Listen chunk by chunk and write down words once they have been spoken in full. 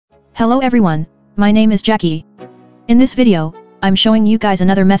Hello everyone, my name is Jackie. In this video, I'm showing you guys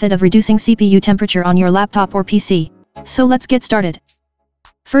another method of reducing CPU temperature on your laptop or PC. So let's get started.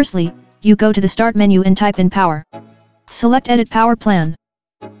 Firstly, you go to the Start menu and type in Power. Select Edit Power Plan.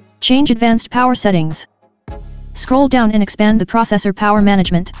 Change Advanced Power Settings. Scroll down and expand the Processor Power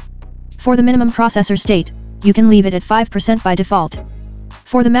Management. For the minimum processor state, you can leave it at 5% by default.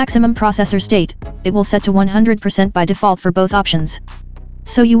 For the maximum processor state, it will set to 100% by default for both options.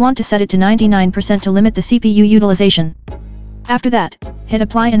 So you want to set it to 99% to limit the CPU utilization. After that, hit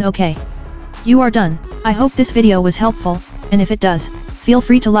apply and OK. You are done. I hope this video was helpful, and if it does, feel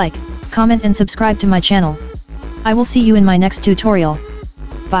free to like, comment and subscribe to my channel. I will see you in my next tutorial.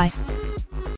 Bye.